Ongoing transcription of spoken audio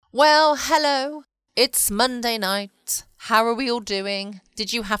Well, hello. It's Monday night. How are we all doing?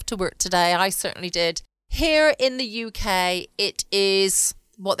 Did you have to work today? I certainly did. Here in the UK, it is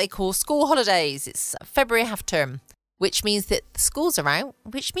what they call school holidays. It's February half term, which means that the schools are out,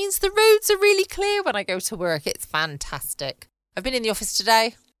 which means the roads are really clear when I go to work. It's fantastic. I've been in the office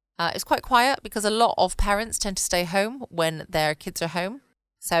today. It's quite quiet because a lot of parents tend to stay home when their kids are home.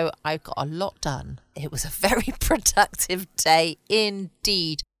 So I got a lot done. It was a very productive day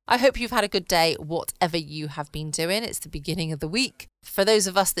indeed. I hope you've had a good day, whatever you have been doing. It's the beginning of the week. For those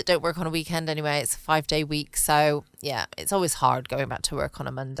of us that don't work on a weekend anyway, it's a 5-day week. So yeah, it's always hard going back to work on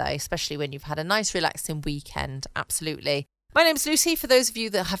a Monday, especially when you've had a nice relaxing weekend. Absolutely. My name's Lucy, for those of you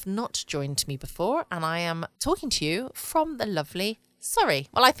that have not joined me before, and I am talking to you from the lovely Surrey.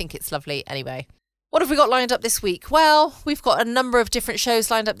 Well, I think it's lovely anyway. What have we got lined up this week? Well, we've got a number of different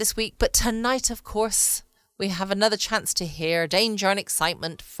shows lined up this week, but tonight, of course, we have another chance to hear Danger and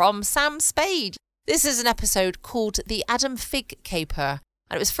Excitement from Sam Spade. This is an episode called The Figg Caper,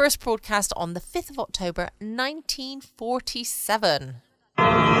 and it was first broadcast on the 5th of October, 1947.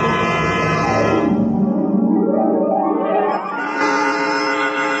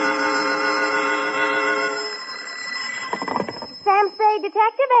 Sam Spade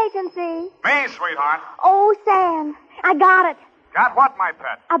Detective Agency. Me, sweetheart. Oh, Sam, I got it. Got what, my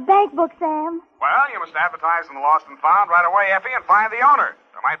pet? A bank book, Sam. Well, you must advertise in the Lost and Found right away, Effie, and find the owner.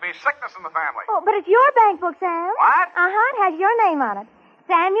 There might be sickness in the family. Oh, but it's your bank book, Sam. What? It has your name on it.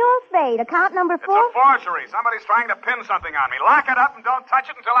 Samuel Spade, account number 4. It's a forgery. Somebody's trying to pin something on me. Lock it up and don't touch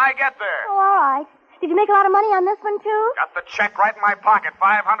it until I get there. Oh, all right. Did you make a lot of money on this one, too? Got the check right in my pocket,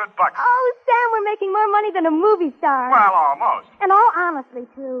 $500. Oh, Sam, we're making more money than a movie star. Well, almost. And all honestly,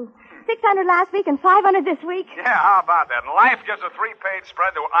 too. 600 last week and 500 this week. Yeah, how about that? And life gives a 3-page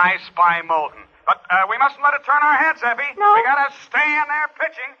spread to I Spy Molten. But we mustn't let it turn our heads, Effie. No. We gotta stay in there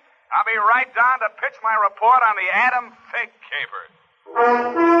pitching. I'll be right down to pitch my report on the Figg Caper.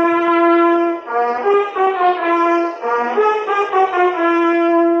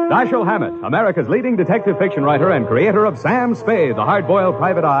 Dashiell Hammett, America's leading detective fiction writer and creator of Sam Spade, the hard-boiled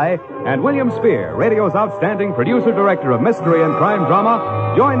private eye, and William Spear, radio's outstanding producer-director of mystery and crime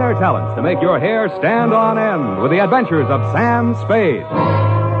drama, join their talents to make your hair stand on end with the adventures of Sam Spade.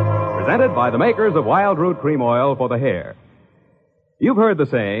 Presented by the makers of Wild Root Cream Oil for the hair. You've heard the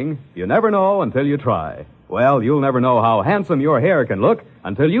saying, you never know until you try. Well, you'll never know how handsome your hair can look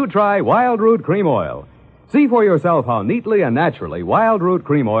until you try Wild Root Cream Oil. See for yourself how neatly and naturally Wild Root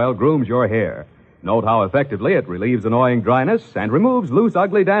Cream Oil grooms your hair. Note how effectively it relieves annoying dryness and removes loose,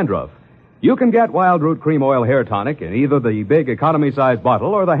 ugly dandruff. You can get Wild Root Cream Oil Hair Tonic in either the big economy-size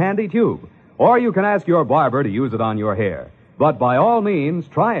bottle or the handy tube. Or you can ask your barber to use it on your hair. But by all means,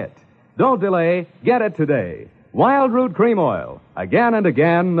 try it. Don't delay. Get it today. Wild Root Cream Oil. Again and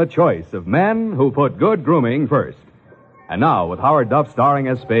again, the choice of men who put good grooming first. And now, with Howard Duff starring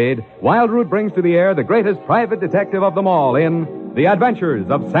as Spade, Wild Root brings to the air the greatest private detective of them all in The Adventures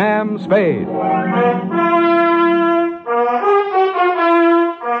of Sam Spade.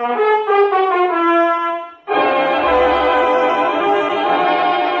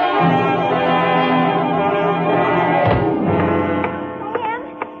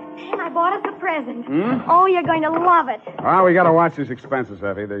 Oh, you're going to love it. Well, we gotta watch these expenses,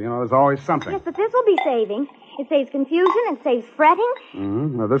 Effie. There's always something. Yes, but this will be saving. It saves confusion and saves fretting.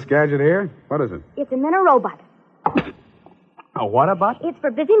 Mm-hmm. Now, this gadget here, what is it? It's a Minirobot. A what-a-bot? It's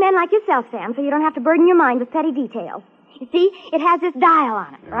for busy men like yourself, Sam, so you don't have to burden your mind with petty details. You see, it has this dial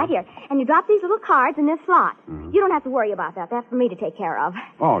on it, right here. And you drop these little cards in this slot. Mm-hmm. You don't have to worry about that. That's for me to take care of.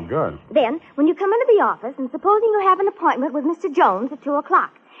 Oh, good. Then, when you come into the office, and supposing you have an appointment with Mr. Jones at 2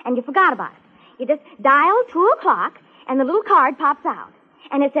 o'clock, and you forgot about it, you just dial 2 o'clock, and the little card pops out.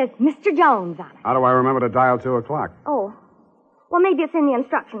 And it says Mr. Jones on it. How do I remember to dial 2 o'clock? Oh. Well, maybe it's in the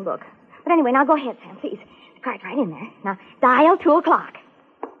instruction book. But anyway, now go ahead, Sam, please. The card's right in there. Now, dial 2 o'clock.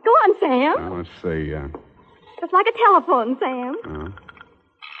 Go on, Sam. Let's see. Just like a telephone, Sam.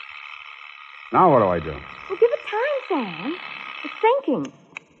 Now what do I do? Well, give it time, Sam. It's thinking.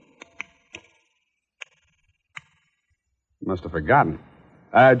 Must have forgotten.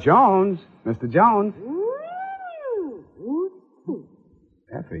 Jones. Mr. Jones.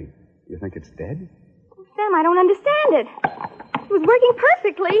 Effie, you think it's dead? Oh, Sam, I don't understand it. It was working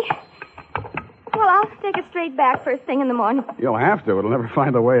perfectly. Well, I'll take it straight back first thing in the morning. You'll have to. It'll never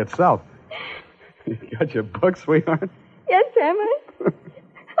find the way itself. You got your book, sweetheart? Yes, Sam.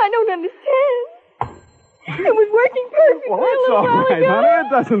 I don't understand. It was working perfectly. Well, it's all right, honey.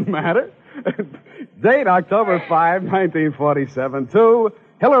 It doesn't matter. Date October 5, 1947 to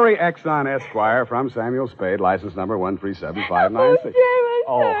Hillary Exxon Esquire from Samuel Spade, license number 137596.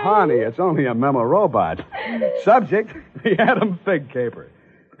 Oh, honey, it's only a memo robot. Subject, the Adam Figg caper.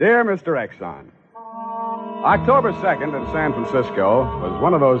 Dear Mr. Exxon, October 2nd in San Francisco was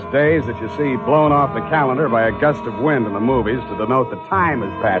one of those days that you see blown off the calendar by a gust of wind in the movies to denote the time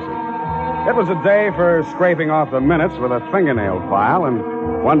is passing. It was a day for scraping off the minutes with a fingernail file and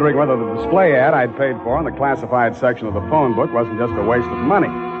wondering whether the display ad I'd paid for in the classified section of the phone book wasn't just a waste of money.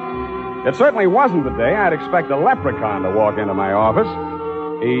 It certainly wasn't the day I'd expect a leprechaun to walk into my office.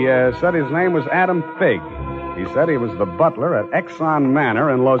 He said his name was Adam Figg. He said he was the butler at Exxon Manor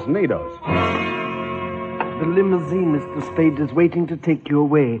in Los Nidos. The limousine, Mr. Spade, is waiting to take you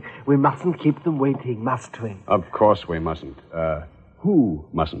away. We mustn't keep them waiting, must we? Of course we mustn't. Who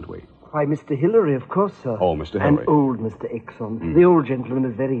mustn't we? Why, Mr. Hillary, of course, sir. Oh, Mr. Hillary. And old Mr. Exxon. The old gentleman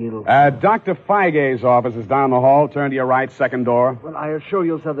is very ill. Dr. Feig's office is down the hall. Turn to your right, second door. Well, I assure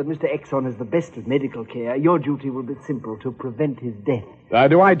you, sir, that Mr. Exxon is the best of medical care. Your duty will be simple, to prevent his death.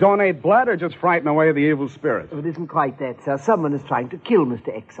 Do I donate blood or just frighten away the evil spirits? Oh, it isn't quite that, sir. Someone is trying to kill Mr.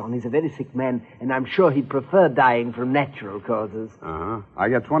 Exxon. He's a very sick man, and I'm sure he'd prefer dying from natural causes. Uh-huh. I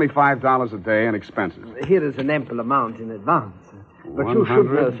get $25 a day in expenses. Here is an ample amount in advance. But you should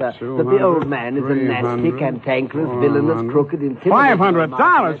know, sir, that the old man is a nasty, cantankerous, villainous, crooked, intimidating...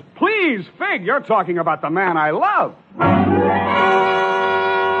 $500? Please, Figg, you're talking about the man I love.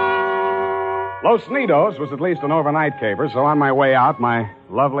 Los Nidos was at least an overnight caper, so on my way out, my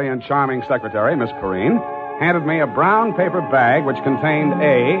lovely and charming secretary, Miss Perrine, handed me a brown paper bag which contained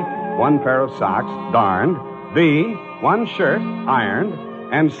A, one pair of socks, darned, B, one shirt, ironed,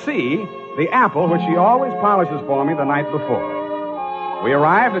 and C, the apple which she always polishes for me the night before. We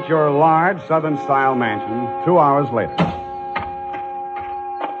arrived at your large Southern-style mansion 2 hours later.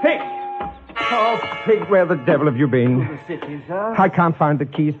 Figg! Oh, Figg, where the devil have you been? The city, sir. I can't find the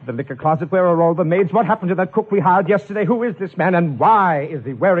keys to the liquor closet. Where are all the maids? What happened to that cook we hired yesterday? Who is this man, and why is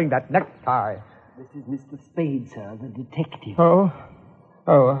he wearing that necktie? This is Mr. Spade, sir, the detective.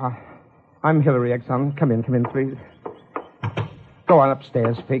 I'm Hillary Exxon. Come in, please. Go on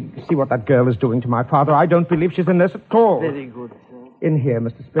upstairs, Figg. See what that girl is doing to my father. I don't believe she's a nurse at all. Very good, sir. In here,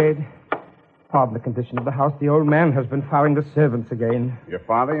 Mr. Spade. Pardon the condition of the house. The old man has been firing the servants again. Your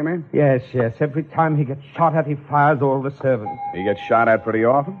father, you mean? Yes. Every time he gets shot at, he fires all the servants. He gets shot at pretty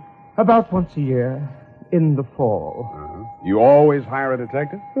often? About once a year, in the fall. Uh-huh. You always hire a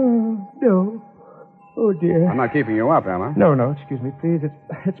detective? No. Oh, dear. I'm not keeping you up, am I? No, excuse me, please.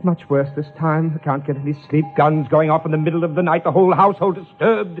 It's much worse this time. I can't get any sleep. Guns going off in the middle of the night. The whole household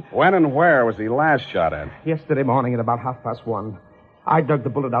disturbed. When and where was he last shot at? Yesterday morning at about 1:30. I dug the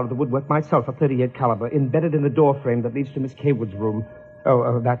bullet out of the woodwork myself, a .38 caliber, embedded in the door frame that leads to Miss Kaywood's room.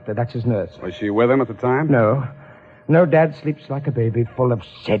 That's his nurse. Was she with him at the time? No, Dad sleeps like a baby, full of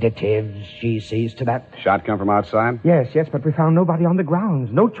sedatives. She sees to that. Shot come from outside? Yes, but we found nobody on the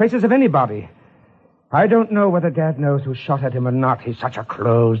grounds. No traces of anybody. I don't know whether Dad knows who shot at him or not. He's such a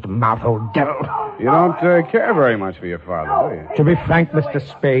closed-mouthed old devil. You don't care very much for your father, do you? To be frank, Mr.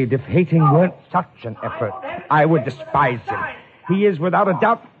 Spade, if hating weren't such an effort, I would despise him. He is without a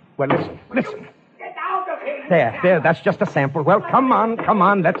doubt... Well, listen. Get out of here! There, that's just a sample. Well, come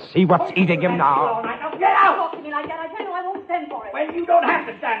on, let's see what's eating him now. Get out! Talk to me like that. I tell you I won't stand for it. Well, you don't have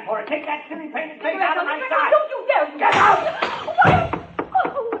to stand for it. Take that silly painted face out of my sight. Don't you dare! Get out!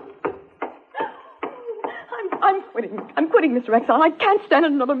 I'm quitting, Mr. Exxon. I can't stand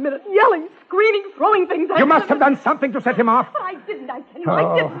it another minute. Yelling, screaming, throwing things at You must have done something to set him off. But I didn't, I tell you.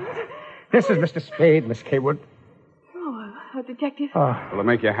 I didn't. This is Mr. Spade, Miss Kaywood. Oh, a detective? Will it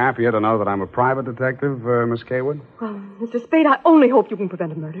make you happier to know that I'm a private detective, Miss Kaywood? Well, Mr. Spade, I only hope you can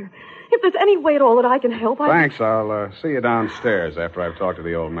prevent a murder. If there's any way at all that I can help, Thanks. I'll see you downstairs after I've talked to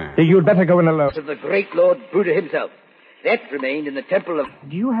the old man. You'd better go in alone. Of the great Lord Buddha himself. That remained in the temple of...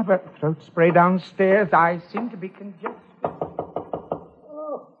 Do you have a throat spray downstairs? I seem to be congested.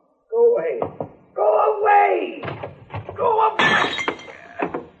 Oh, go away. Go away! Go away!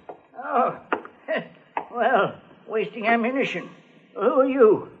 Oh, well, wasting ammunition. Who are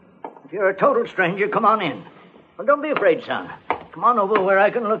you? If you're a total stranger, come on in. Well, don't be afraid, son. Come on over where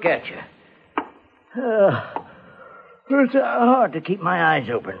I can look at you. It's hard to keep my eyes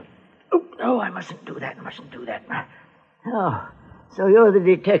open. Oh, I mustn't do that. Oh, so you're the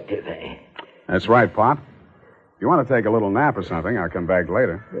detective, eh? That's right, Pop. If you want to take a little nap or something, I'll come back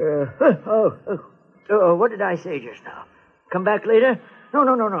later. What did I say just now? Come back later?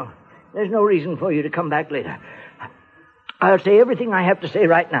 No. There's no reason for you to come back later. I'll say everything I have to say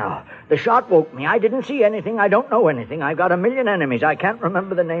right now. The shot woke me. I didn't see anything. I don't know anything. I've got a million enemies. I can't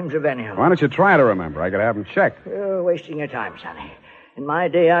remember the names of any of them. Why don't you try to remember? I could have them checked. You're wasting your time, Sonny. In my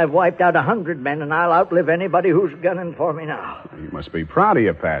day, I've wiped out 100 men, and I'll outlive anybody who's gunning for me now. You must be proud of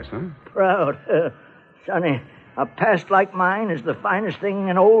your past, huh? Proud? Sonny, a past like mine is the finest thing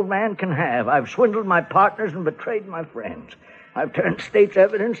an old man can have. I've swindled my partners and betrayed my friends. I've turned state's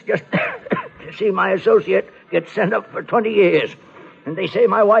evidence just to see my associate get sent up for 20 years. And they say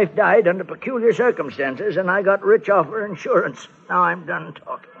my wife died under peculiar circumstances, and I got rich off her insurance. Now I'm done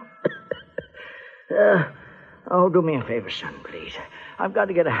talking. Do me a favor, son, please. I've got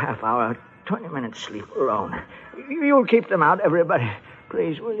to get a half hour, 20 minutes sleep alone. You'll keep them out, everybody.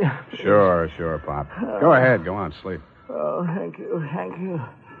 Please, will you? Sure, Pop. Go ahead. Go on, sleep. Oh, thank you.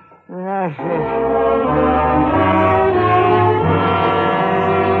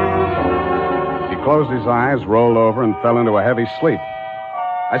 He closed his eyes, rolled over, and fell into a heavy sleep.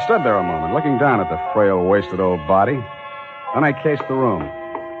 I stood there a moment, looking down at the frail, wasted old body. Then I cased the room.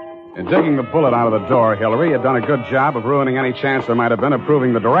 In digging the bullet out of the door, Hillary had done a good job of ruining any chance there might have been of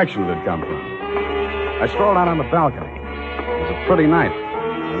proving the direction it had come from. I strolled out on the balcony. It was a pretty night.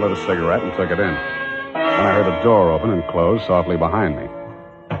 I lit a cigarette and took it in. Then I heard a door open and close softly behind me.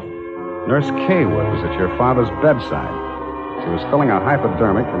 Nurse Kaywood was at your father's bedside. She was filling a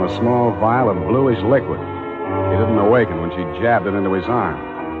hypodermic from a small vial of bluish liquid. He didn't awaken when she jabbed it into his arm.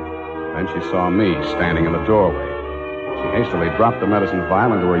 Then she saw me standing in the doorway. She hastily dropped the medicine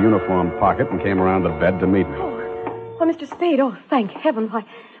vial into her uniform pocket and came around the bed to meet me. Oh, Mr. Spade, thank heaven. Why,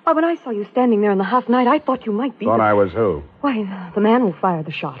 when I saw you standing there in the half night, I thought you might be... Thought I was who? Why, the man who fired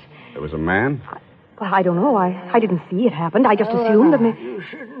the shot. There was a man? I don't know. I didn't see it happen. I just assumed that... You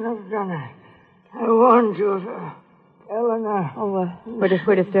shouldn't have done it. I warned you, Eleanor. Oh, we're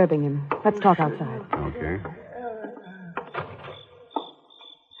disturbing him. Let's talk outside. Okay.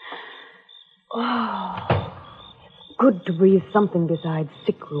 Oh... Good to breathe something besides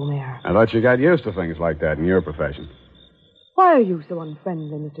sick room air. I thought you got used to things like that in your profession. Why are you so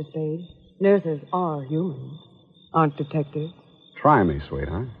unfriendly, Mr. Spade? Nurses are human, aren't detectives. Try me,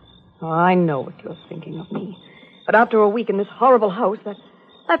 sweetheart. Oh, I know what you're thinking of me. But after a week in this horrible house, that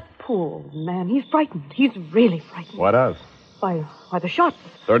poor old man, he's frightened. He's really frightened. What of? By the shots.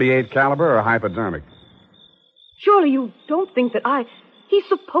 38 caliber or hypodermic? Surely you don't think that He's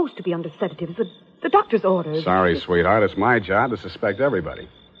supposed to be under sedatives. The doctor's orders. Sorry, sweetheart. It's my job to suspect everybody.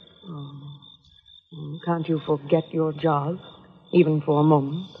 Oh. Can't you forget your job, even for a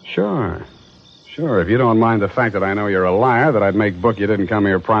moment? Sure. If you don't mind the fact that I know you're a liar, that I'd make book you didn't come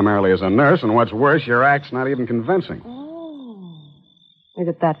here primarily as a nurse, and what's worse, your act's not even convincing. Oh. Is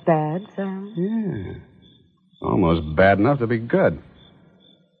it that bad, Sam? Yeah. Almost bad enough to be good.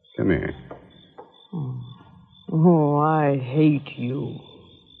 Come here. Oh, I hate you.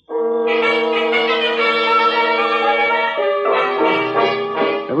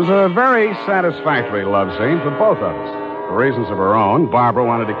 It was a very satisfactory love scene for both of us. For reasons of her own, Barbara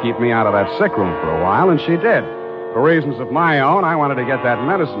wanted to keep me out of that sick room for a while, and she did. For reasons of my own, I wanted to get that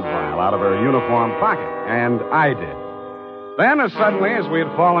medicine vial out of her uniform pocket, and I did. Then, as suddenly as we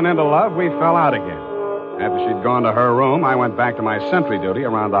had fallen into love, we fell out again. After she'd gone to her room, I went back to my sentry duty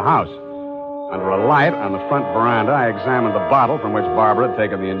around the house. Under a light on the front veranda, I examined the bottle from which Barbara had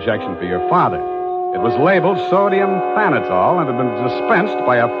taken the injection for your father. It was labeled sodium thanatol and had been dispensed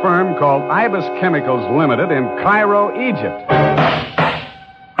by a firm called Ibis Chemicals Limited in Cairo, Egypt. The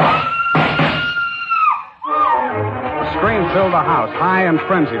scream filled the house, high and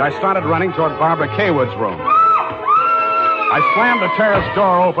frenzied. I started running toward Barbara Kaywood's room. I slammed the terrace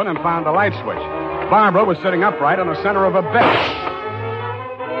door open and found the light switch. Barbara was sitting upright in the center of a bed.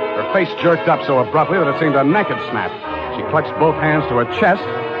 Her face jerked up so abruptly that it seemed her neck had snapped. She clutched both hands to her chest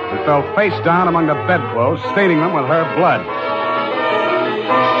and fell face down among the bedclothes, staining them with her blood.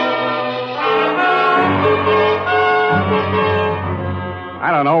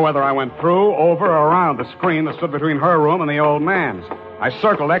 I don't know whether I went through, over, or around the screen that stood between her room and the old man's. I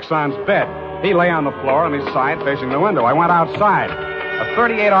circled Exxon's bed. He lay on the floor on his side facing the window. I went outside. A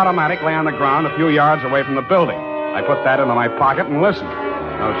 .38 automatic lay on the ground a few yards away from the building. I put that into my pocket and listened.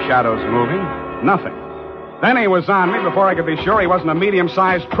 No shadows moving. Nothing. Then he was on me before I could be sure he wasn't a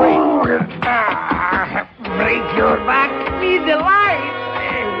medium-sized tree. Break your back. Need the light.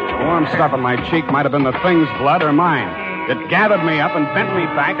 The warm stuff on my cheek might have been the thing's blood or mine. It gathered me up and bent me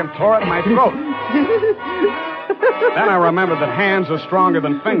back and tore at my throat. Then I remembered that hands are stronger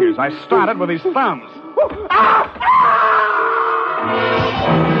than fingers. I started with his thumbs.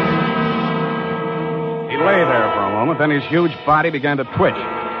 He lay there for a moment, then his huge body began to twitch.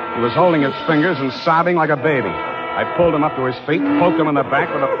 He was holding his fingers and sobbing like a baby. I pulled him up to his feet, poked him in the back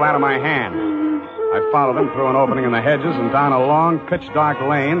with the flat of my hand. I followed him through an opening in the hedges and down a long, pitch-dark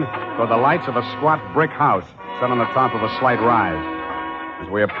lane toward the lights of a squat brick house set on the top of a slight rise. As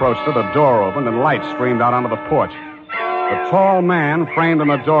we approached it, a door opened and light streamed out onto the porch. The tall man framed in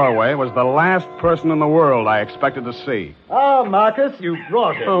the doorway was the last person in the world I expected to see. Ah, Marcus, you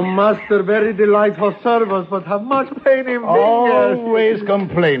brought it. Oh, master, very delightful service, but how much pain in fingers. Always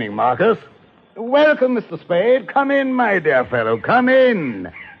complaining, Marcus. Welcome, Mr. Spade. Come in, my dear fellow. Come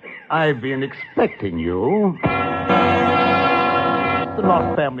in. I've been expecting you. The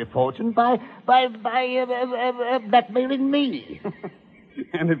lost family fortune by blackmailing me.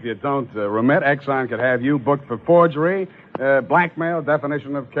 And if you don't remit, Exxon could have you booked for forgery, blackmail,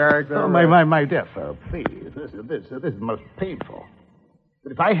 definition of character. Oh, my dear sir, please. This is most painful.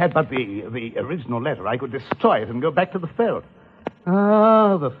 But if I had but the original letter, I could destroy it and go back to the felt.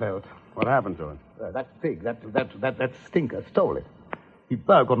 Ah, the felt. What happened to it? That Figg, that stinker stole it. He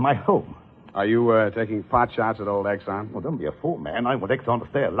burgled my home. Are you taking pot shots at old Exxon? Well, don't be a fool, man. I want Exxon to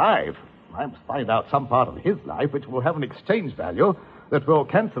stay alive. I must find out some part of his life which will have an exchange value that will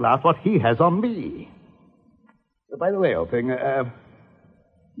cancel out what he has on me. By the way, old thing,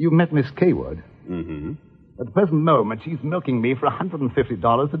 you met Miss Kaywood. Mm-hmm. At the present moment, she's milking me for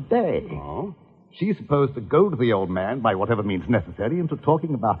 $150 a day. Oh? She's supposed to goad the old man, by whatever means necessary, into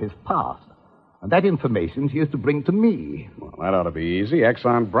talking about his past. And that information she is to bring to me. Well, that ought to be easy.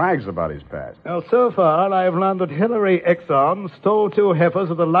 Exxon brags about his past. Now, so far, I've learned that Hillary Exxon stole 2 heifers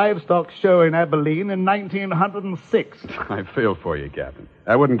at the livestock show in Abilene in 1906. I feel for you, Captain.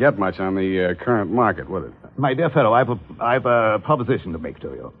 That wouldn't get much on the current market, would it? My dear fellow, I've a proposition to make to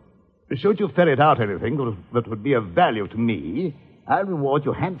you. Should you ferret out anything that would be of value to me, I'll reward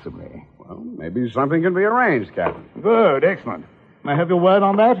you handsomely. Well, maybe something can be arranged, Captain. Good, excellent. May I have your word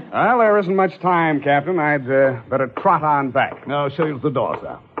on that? Well, there isn't much time, Captain. I'd better trot on back. I'll show you to the door,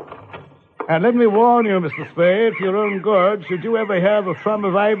 sir. And let me warn you, Mr. Spade, for your own good, should you ever hear the thrum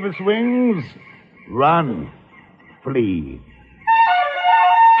of Ibis wings, run. Flee.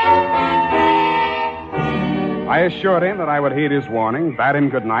 I assured him that I would heed his warning, bade him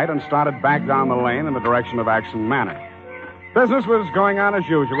good night, and started back down the lane in the direction of Action Manor. Business was going on as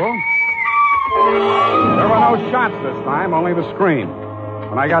usual. There were no shots this time, only the scream.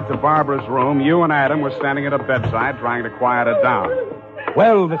 When I got to Barbara's room, you and Adam were standing at her bedside trying to quiet her down.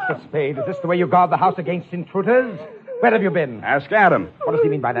 Well, Mr. Spade, is this the way you guard the house against intruders? Where have you been? Ask Adam. What does he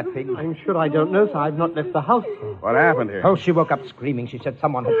mean by that, Figg? I'm sure I don't know, sir. I've not left the house. What happened here? Oh, she woke up screaming. She said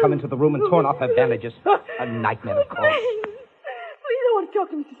someone had come into the room and torn off her bandages. A nightmare, of course. Please, I want to talk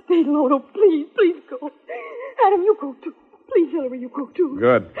to Mr. Spade. Oh, please go. Adam, you go too. Please, Hillary, you go too.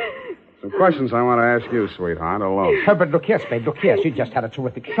 Good. Some questions I want to ask you, sweetheart, alone. But look here, Spade, look here. She just had a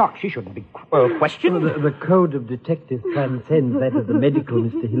terrific shock. She shouldn't be questioned. Well, the code of detective transcends that of the medical,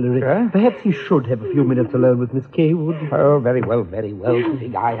 Mr. Hillary. Perhaps he should have a few minutes alone with Miss Kaywood. Oh, very well,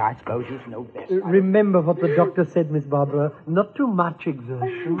 Figg. I suppose you know best. Remember what the doctor said, Miss Barbara. Not too much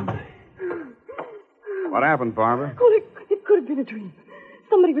exertion. What happened, Barbara? Oh, it could have been a dream.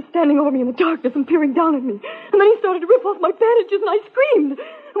 Somebody was standing over me in the darkness and peering down at me. And then he started to rip off my bandages, and I screamed.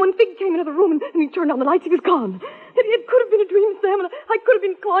 And when Figg came into the room and he turned on the lights, he was gone. It could have been a dream, Sam, and I could have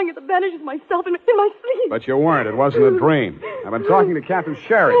been clawing at the bandages myself in my sleep. But you weren't. It wasn't a dream. I've been talking to Captain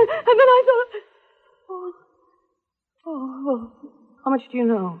Sherry. And then I thought... Oh, how much do you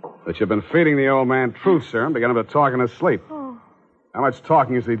know? That you've been feeding the old man truth serum to get him to talk in his sleep. Oh. How much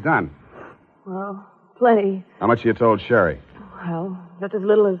talking has he done? Well, plenty. How much you told Sherry? Well, just as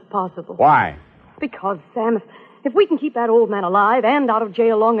little as possible. Why? Because, Sam, if we can keep that old man alive and out of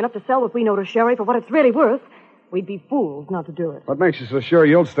jail long enough to sell what we know to Sherry for what it's really worth, we'd be fools not to do it. What makes you so sure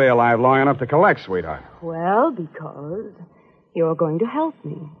you'll stay alive long enough to collect, sweetheart? Well, because you're going to help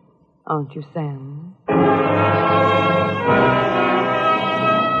me, aren't you, Sam?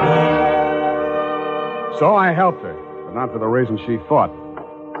 So I helped her, but not for the reason she thought.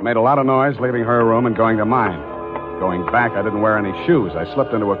 I made a lot of noise leaving her room and going to mine. Going back, I didn't wear any shoes. I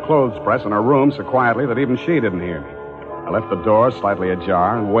slipped into a clothes press in her room so quietly that even she didn't hear me. I left the door slightly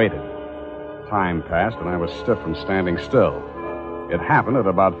ajar and waited. Time passed, and I was stiff from standing still. It happened at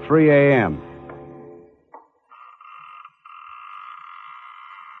about 3 a.m.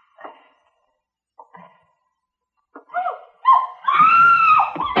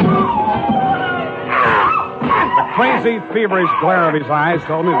 The crazy, feverish glare of his eyes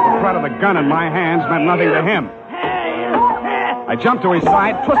told me that the threat of the gun in my hands meant nothing to him. I jumped to his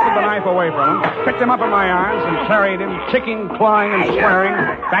side, twisted the knife away from him, picked him up in my arms, and carried him, kicking, clawing, and swearing,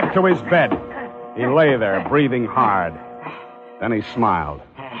 back to his bed. He lay there, breathing hard. Then he smiled.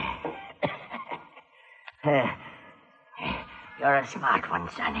 You're a smart one,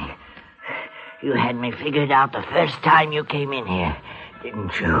 Sonny. You had me figured out the first time you came in here,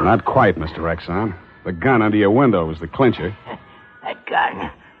 didn't you? Not quite, Mr. Exxon. The gun under your window was the clincher. That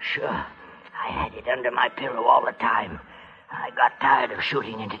gun. Sure. I had it under my pillow all the time. I got tired of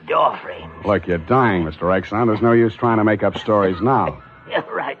shooting into door frames. Look, you're dying, Mr. Exxon. There's no use trying to make up stories now. You're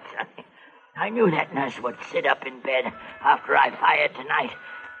right, Sonny. I knew that nurse would sit up in bed after I fired tonight.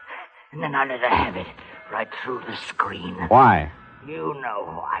 And then I let her have it right through the screen. Why? You know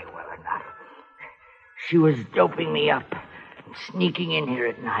why, well or not. She was doping me up and sneaking in here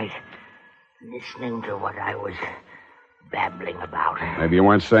at night, listening to what I was babbling about. Maybe you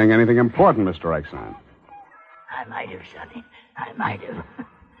weren't saying anything important, Mr. Exxon. I might have, Sonny. I might have.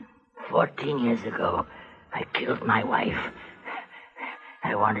 14 years ago, I killed my wife.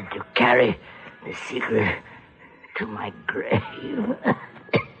 I wanted to carry the secret to my grave.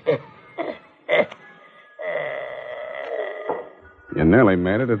 You nearly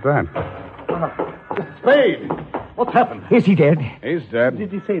made it at that. Spade! What's happened? Is he dead? He's dead.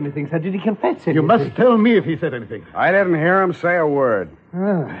 Did he say anything, sir? Did he confess anything? You must tell me if he said anything. I didn't hear him say a word.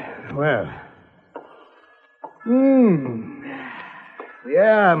 Well.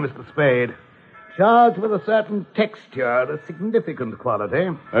 Yeah, Mr. Spade. Charged with a certain texture, a significant quality.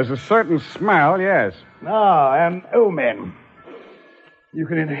 There's a certain smell, yes. And omen. You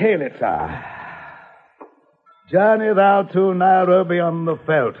can inhale it, sir. Journey thou to Nairobi on the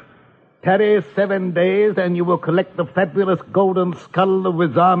veldt. Tarry 7 days, and you will collect the fabulous golden skull of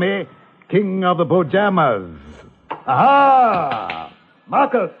Wizami, king of the Bojamas. Aha!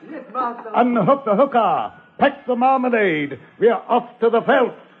 Marcus! Yes, master. Unhook the hooker. Pack the marmalade. We are off to the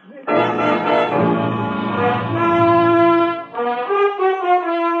veldt.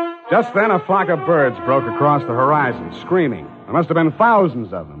 Just then, a flock of birds broke across the horizon, screaming. There must have been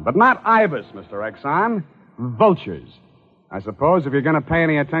thousands of them, but not ibis, Mr. Exxon. Vultures. I suppose if you're going to pay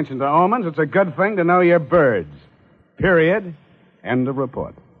any attention to omens, it's a good thing to know your birds. Period. End of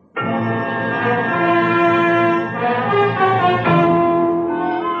report.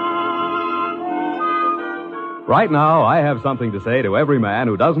 Right now, I have something to say to every man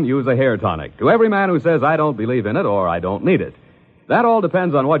who doesn't use a hair tonic, to every man who says, I don't believe in it or I don't need it. That all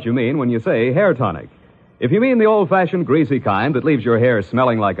depends on what you mean when you say hair tonic. If you mean the old-fashioned greasy kind that leaves your hair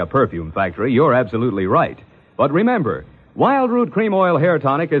smelling like a perfume factory, you're absolutely right. But remember, Wild Root Cream Oil Hair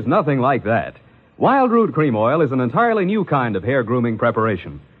Tonic is nothing like that. Wild Root Cream Oil is an entirely new kind of hair grooming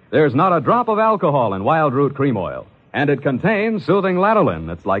preparation. There's not a drop of alcohol in Wild Root Cream Oil, and it contains soothing lanolin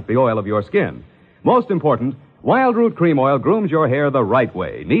that's like the oil of your skin. Most important, Wild Root Cream Oil grooms your hair the right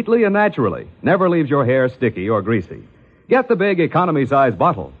way, neatly and naturally, never leaves your hair sticky or greasy. Get the big economy-size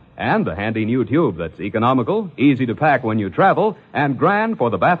bottle and the handy new tube that's economical, easy to pack when you travel, and grand for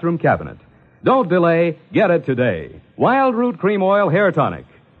the bathroom cabinet. Don't delay, get it today. Wild Root Cream Oil Hair Tonic.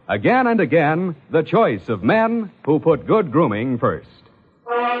 Again and again, the choice of men who put good grooming first.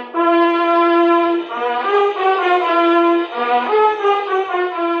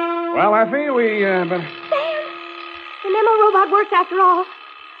 Well, Effie, we, The memo robot works after all.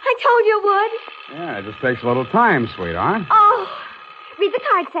 I told you it would. Yeah, it just takes a little time, sweetheart. Oh, read the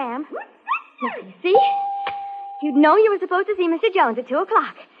card, Sam. Now, you see? You'd know you were supposed to see Mr. Jones at 2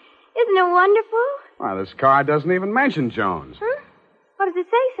 o'clock. Isn't it wonderful? Well, this card doesn't even mention Jones. Huh? What does it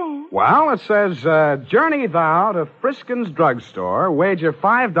say, Sam? Well, it says, journey thou to Friskin's drugstore, wager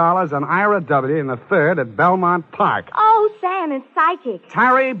 $5 on Ira W. in the 3rd at Belmont Park. Oh, Sam, it's psychic.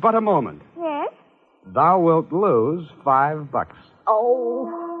 Tarry but a moment. Yes? Thou wilt lose $5.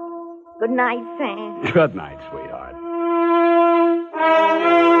 Oh, good night, Sam. Good night, sweetheart.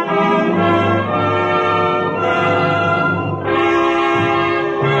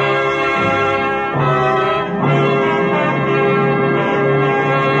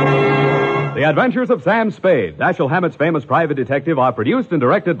 The Adventures of Sam Spade, Dashiell Hammett's famous private detective, are produced and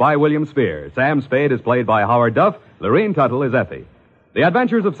directed by William Spear. Sam Spade is played by Howard Duff. Lorene Tuttle is Effie. The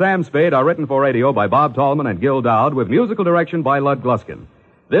Adventures of Sam Spade are written for radio by Bob Tallman and Gil Dowd with musical direction by Lud Gluskin.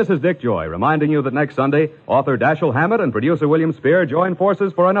 This is Dick Joy reminding you that next Sunday, author Dashiell Hammett and producer William Spear join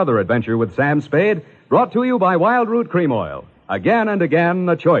forces for another adventure with Sam Spade, brought to you by Wild Root Cream Oil. Again and again,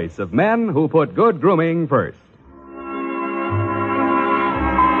 a choice of men who put good grooming first.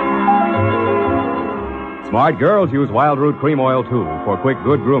 Smart girls use Wild Root Cream Oil, too, for quick,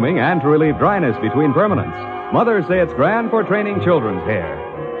 good grooming and to relieve dryness between permanents. Mothers say it's grand for training children's hair.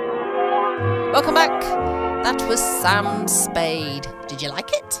 Welcome back. That was Sam Spade. Did you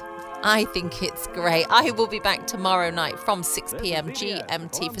like it? I think it's great. I will be back tomorrow night from 6 p.m.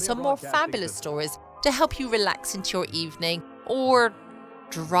 GMT for some more fabulous stories to help you relax into your evening or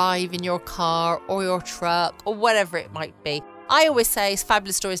drive in your car or your truck or whatever it might be. I always say it's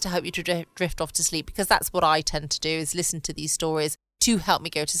fabulous stories to help you to drift off to sleep, because that's what I tend to do, is listen to these stories to help me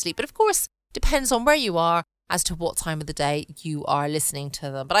go to sleep. But of course, depends on where you are as to what time of the day you are listening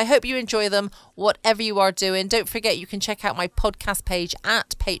to them. But I hope you enjoy them, whatever you are doing. Don't forget, you can check out my podcast page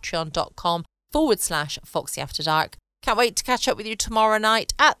at patreon.com/Foxy After Dark. Can't wait to catch up with you tomorrow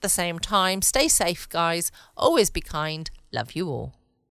night at the same time. Stay safe, guys. Always be kind. Love you all.